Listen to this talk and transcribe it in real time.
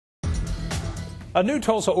A new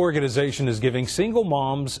Tulsa organization is giving single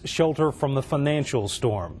moms shelter from the financial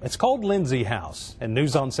storm. It's called Lindsey House. And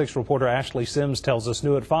News on 6 reporter Ashley Sims tells us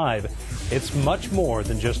new at 5, it's much more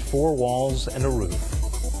than just 4 walls and a roof.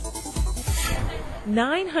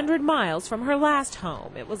 900 miles from her last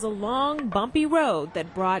home, it was a long, bumpy road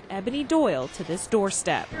that brought Ebony Doyle to this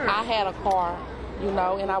doorstep. I had a car, and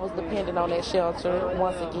I was dependent on that shelter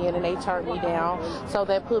once again, and they turned me down. So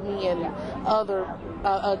that put me in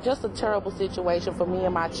just a terrible situation for me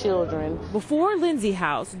and my children. Before Lindsey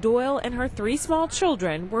House, Doyle and her 3 small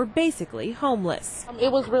children were basically homeless.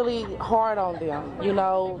 It was really hard on them,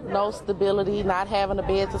 no stability, not having a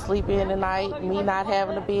bed to sleep in at night, me not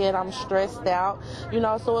having a bed, I'm stressed out,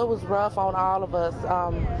 so it was rough on all of us,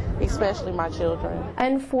 especially my children.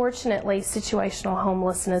 Unfortunately, situational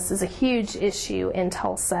homelessness is a huge issue in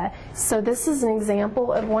Tulsa. So this is an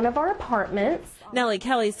example of one of our apartments. Nellie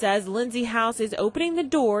Kelly says Lindsey House is opening the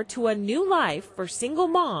door to a new life for single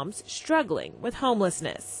moms struggling with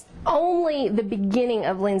homelessness. Only the beginning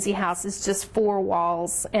of Lindsey House is just 4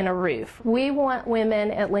 walls and a roof. We want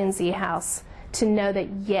women at Lindsey House to know that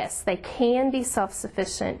yes, they can be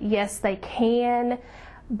self-sufficient. Yes, they can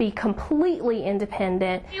be completely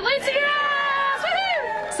independent. Lindsey House!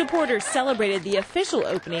 Supporters celebrated the official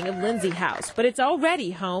opening of Lindsey House, but it's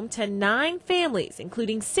already home to 9 families,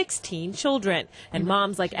 including 16 children. And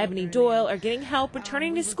moms like Ebony Doyle are getting help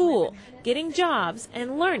returning to school, getting jobs,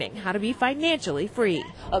 and learning how to be financially free.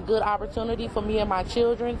 A good opportunity for me and my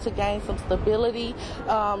children to gain some stability,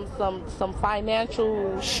 some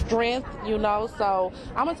financial strength, so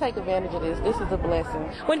I'm going to take advantage of this. This is a blessing.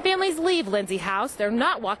 When families leave Lindsey House, they're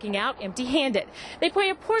not walking out empty-handed. They pay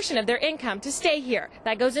a portion of their income to stay here.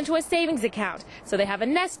 That goes into a savings account, so they have a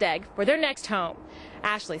nest egg for their next home.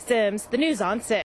 Ashley Sims, the News on 6.